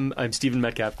Slate.com, I'm Stephen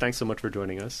Metcalf. Thanks so much for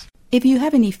joining us. If you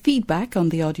have any feedback on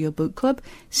the Audio Book Club,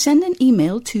 send an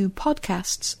email to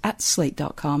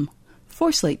podcasts@slate.com.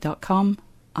 For Slate.com,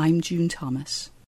 I'm June Thomas.